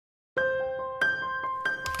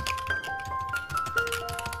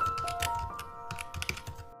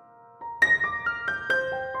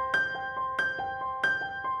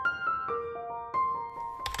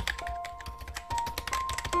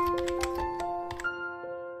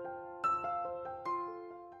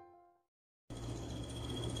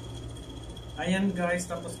Ayan guys,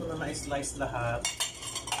 tapos ko na na-slice lahat.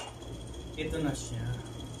 Ito na siya.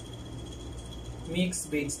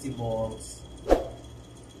 Mixed vegetables.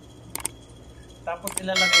 Tapos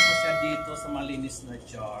ilalagay ko siya dito sa malinis na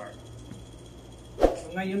jar.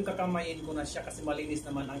 So ngayon kakamayin ko na siya kasi malinis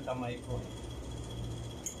naman ang kamay ko.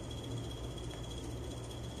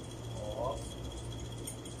 Oh.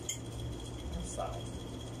 Ang sarap.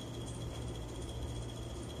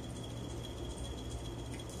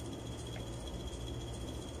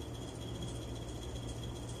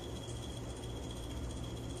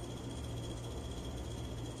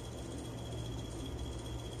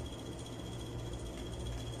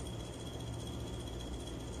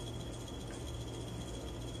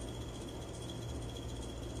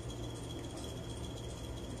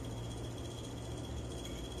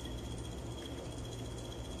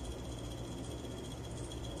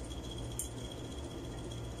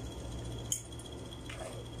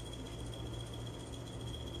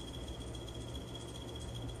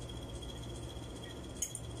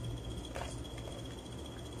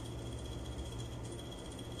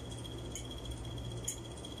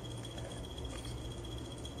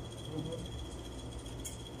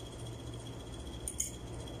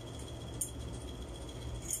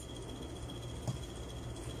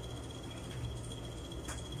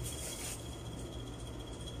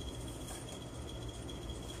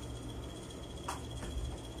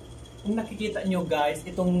 Kung nakikita nyo guys,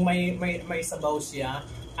 itong may sabaw siya.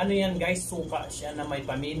 Ano yan guys, suka siya na may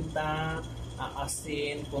paminta,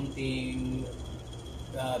 asin, kunting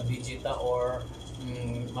vegeta or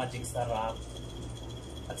magic sarap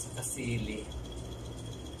at saka sili.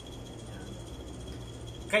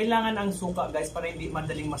 Kailangan ang suka guys para hindi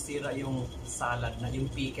madaling masira yung salad na, yung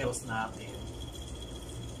pickles natin.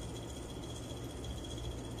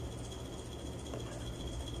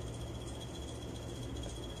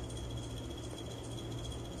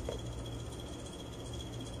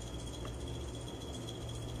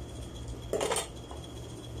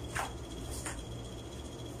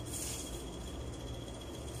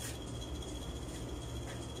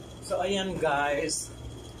 So ayan guys.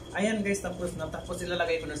 Ayan guys, tapos na. Tapos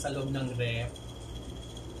ilalagay ko na sa loob ng ref.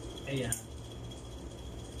 Ayan.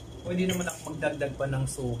 Pwede naman ako magdagdag pa ng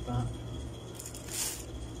suka.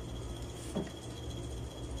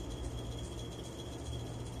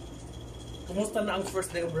 Kumusta na ang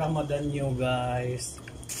first day of Ramadan nyo guys?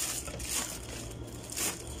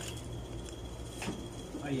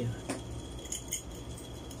 Ayan.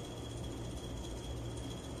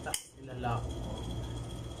 Tapos ilalako ko.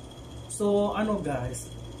 So, ano guys,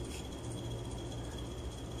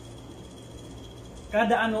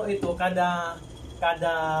 kada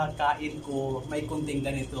kain ko, may kunting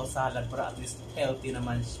ganito salad para at least healthy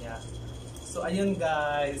naman siya. So, ayun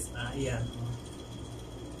guys, ayan.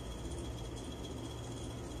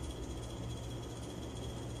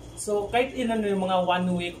 So, kahit ilan yung mga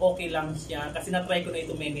 1 week, okay lang siya. Kasi na-try ko na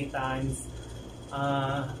ito many times.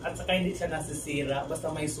 At saka hindi siya nasisira,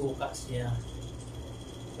 basta may suka siya.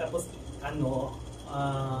 Tapos,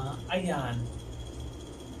 ayan.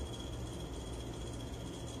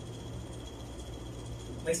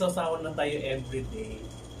 May sausawan na tayo everyday.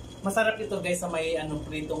 Masarap ito guys sa may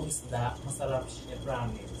pritong isda. Masarap siya,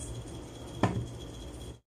 promise.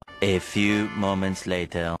 A few moments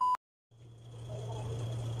later.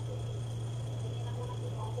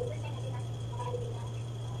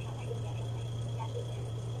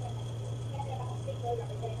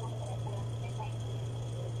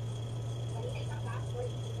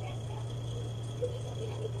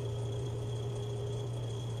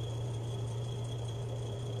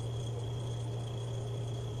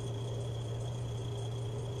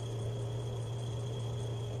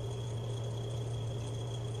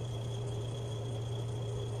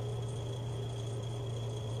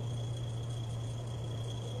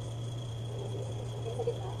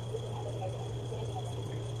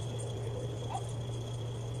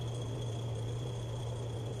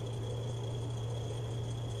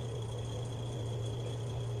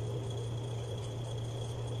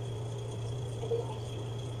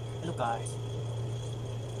 Hello guys.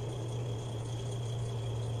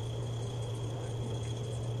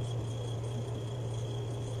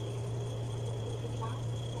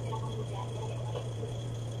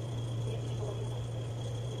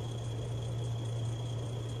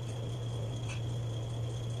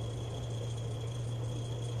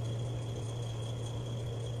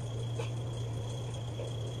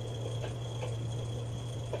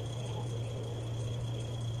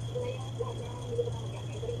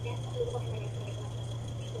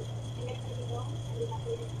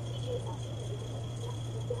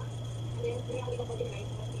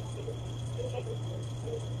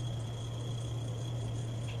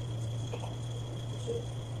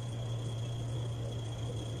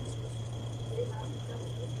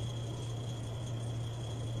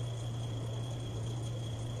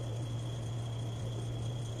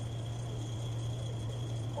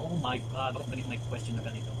 my God, bakit ganito may question na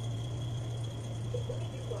ganito?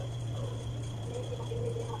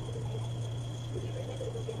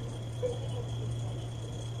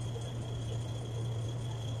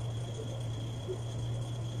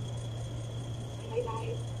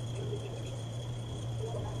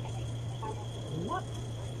 What?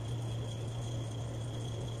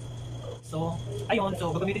 So, ayun.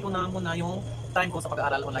 So, gagamitin ko na muna yung time ko sa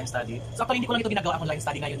pag-aaral online study. So, actually, hindi ko lang ito ginagawa online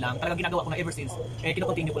study ngayon lang. Talagang ginagawa ko na ever since.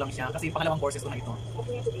 Kino-continue ko lang siya kasi pangalawang courses ko na ito.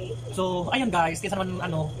 So, ayun guys. Kaysa naman,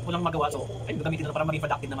 walang magawa. So, ayun, gagamitin na para maging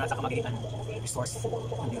productive naman at saka maging, resource.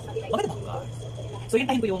 Maganda ba guys? So,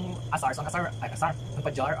 hintayin ko yung asar. So, ang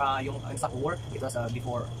pajar, yung sahur. Ito sa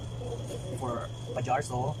before pajar.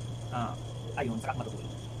 So, ayun, saka matutulog.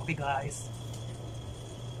 Okay guys.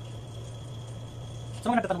 So,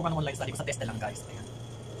 mga nagtatanong ko ng online study ko sa test na lang guys. Ayan.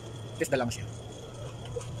 Test na lang siya.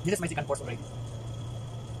 This is my second course already.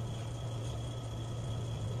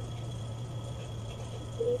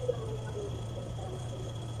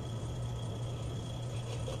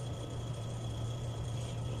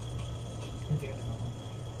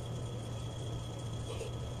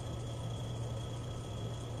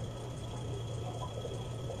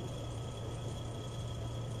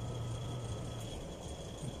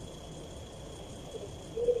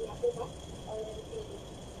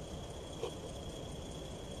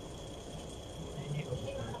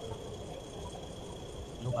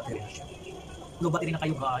 Low battery na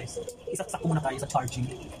kayo guys. Isaksak ko muna tayo sa charging.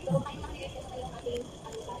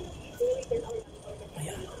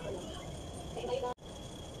 Ayan.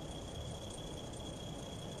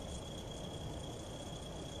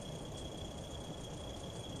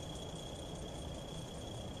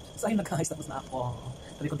 So ayun na guys, tapos na ako.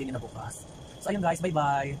 Sabi continue na bukas. So ayun guys, bye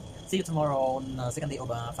bye. See you tomorrow on second day of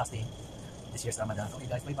fasting. This year's Ramadan. Okay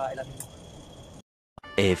guys, bye bye. I love you.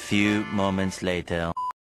 A few moments later.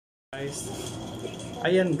 Guys,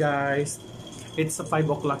 ayan guys, it's 5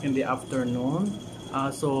 o'clock in the afternoon.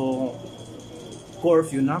 So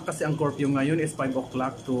curfew na kasi ang curfew ngayon is 5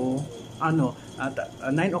 o'clock to 9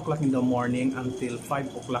 o'clock in the morning until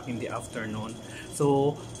 5 o'clock in the afternoon.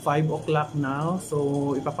 So 5 o'clock now.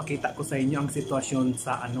 So ipapakita ko sa inyo ang sitwasyon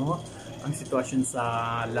sa ang sitwasyon sa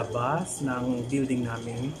labas ng building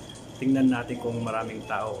namin. Tingnan natin kung maraming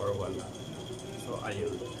tao or wala. So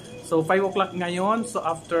ayun. So 5 o'clock ngayon, so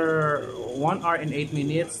after 1 hour and 8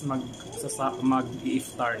 minutes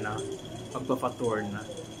mag-i-iftar na, magpa-fatur na.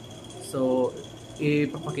 So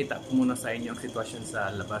ipapakita ko muna sa inyo ang sitwasyon sa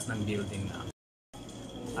labas ng building na.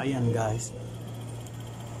 Ayan guys.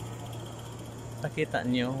 Nakita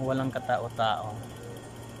nyo, walang katao-tao.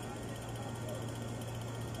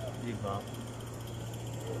 Diba?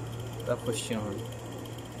 Tapos yun.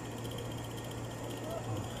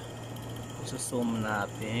 Zoom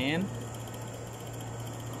natin.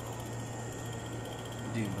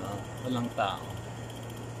 Diba? Walang tao.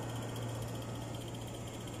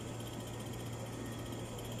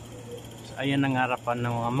 So, ayan ang harapan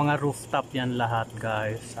ng mga rooftop yan lahat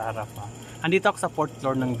guys sa harapan. Andito ako sa 4th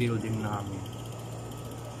floor ng building namin.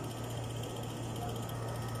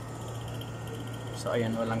 So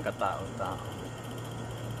ayan, walang katao-tao.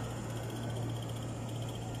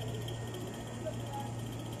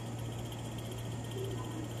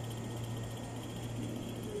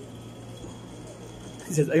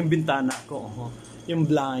 Yung bintana ko, yung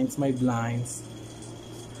blinds, my blinds.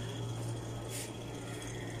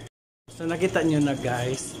 So nakita nyo na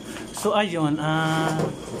guys. So ayun,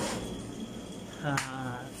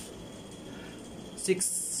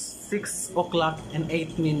 6 o'clock and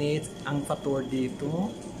 8 minutes ang fatur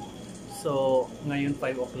dito. So ngayon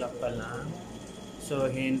 5 o'clock pa lang.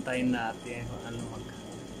 So hintayin natin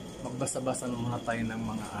magbasa-basa muna tayo ng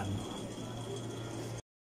mga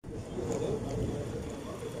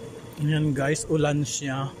Yan guys, ulan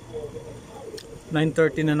siya.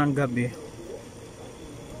 9:30 na ng gabi.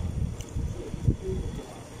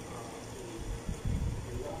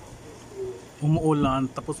 Umuulan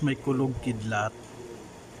tapos may kulog kidlat.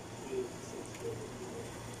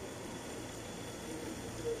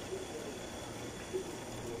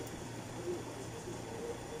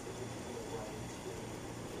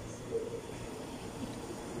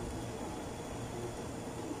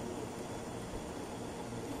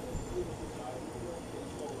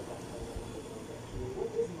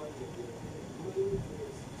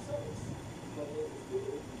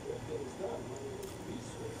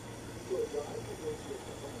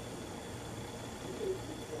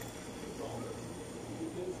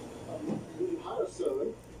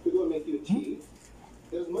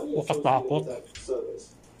 Takot.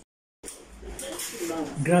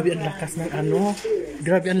 Grabe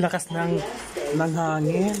ang lakas ng ng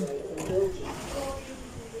hangin.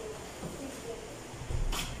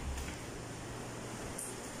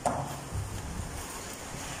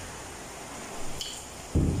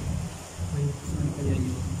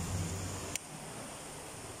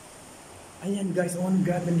 Ayan guys, oh, ang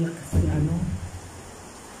grabe ang lakas ng ano.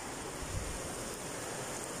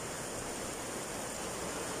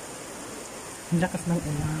 Ang lakas ng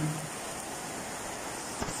ulan.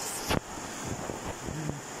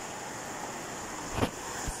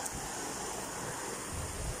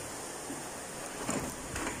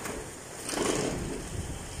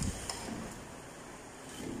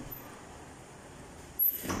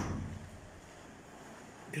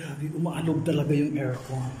 Grabe, umaalog talaga yung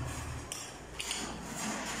aircon.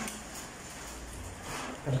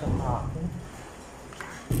 Kanta ako.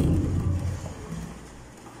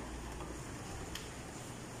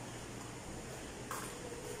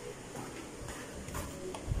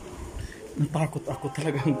 Natakot ako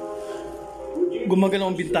talagang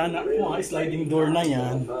gumagalaw ang bintana ko, sliding door na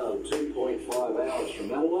yan. 2.5 hours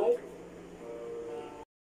from Adelaide.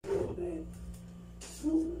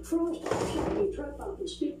 Christ, I should trap up and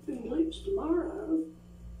stick big leaps tomorrow.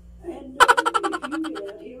 And if you get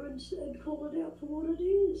out here and call it out for what it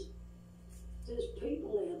is. There's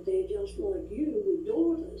people out there just like you with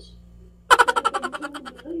daughters that have been torn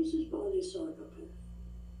to pieces by this psychopath.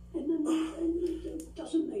 And it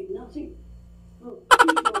doesn't mean nothing. Well,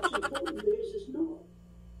 his life's important, theirs is not.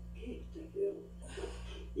 Get the hell.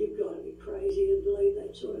 You've got to be crazy to believe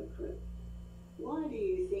that sort of crap. Why do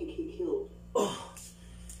you think he killed?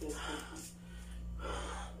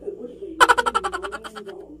 It would have been money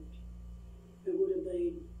involved. It would have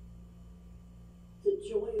been the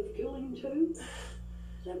joy of killing too.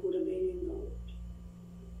 That would have been involved.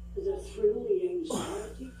 The thrill, the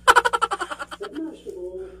anxiety. But most of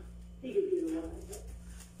all, he could get away with it.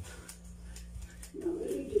 No,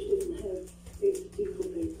 he just didn't have empathy for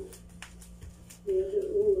people. He had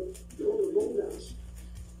all the bulldozers.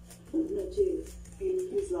 And that's it. And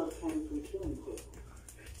his love came from killing people.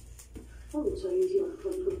 I would say he's not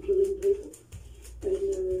from killing people. And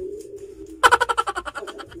I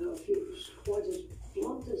don't know if he was quite as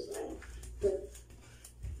blunt as that, but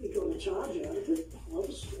he got a charge out of it,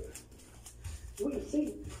 obviously. What do you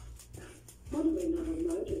think? Might have been other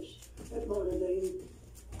motives. It might have been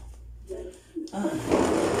that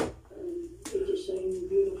he just seen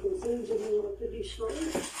beautiful things and he liked to destroy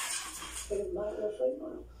it. Be it male or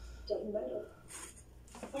female, doesn't matter.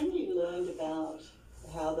 When you learned about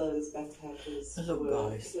how those backpackers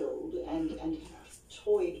were killed and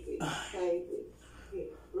toyed with, played with,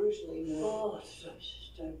 brutally murdered. Oh,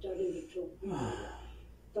 don't even talk.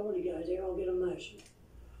 Don't want to go there, I'll get emotional.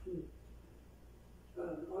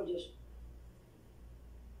 I just...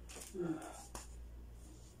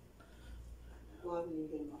 Why will you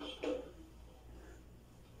get emotional?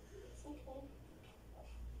 It's okay.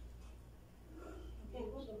 Okay,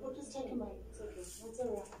 we'll just take a moment. It's okay. That's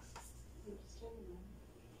all right. We'll just take a moment.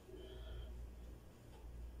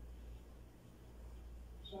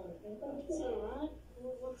 Sorry. It's all right.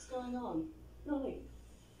 What's going on? Nothing.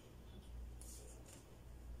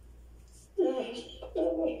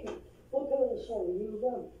 What can I say? You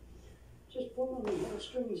just pull on the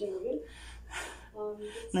strings out of it.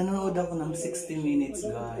 Nanonood ako ng 60 minutes,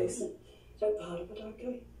 guys. Is that part of it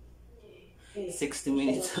okay? 60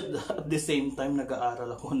 minutes at the same time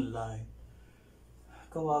nag-aaral ako online.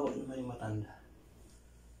 Kawawa naman yung matanda.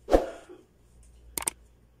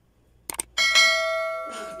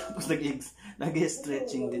 Tapos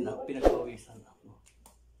nag-stretching din ako, pinagpawisan ako.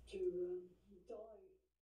 To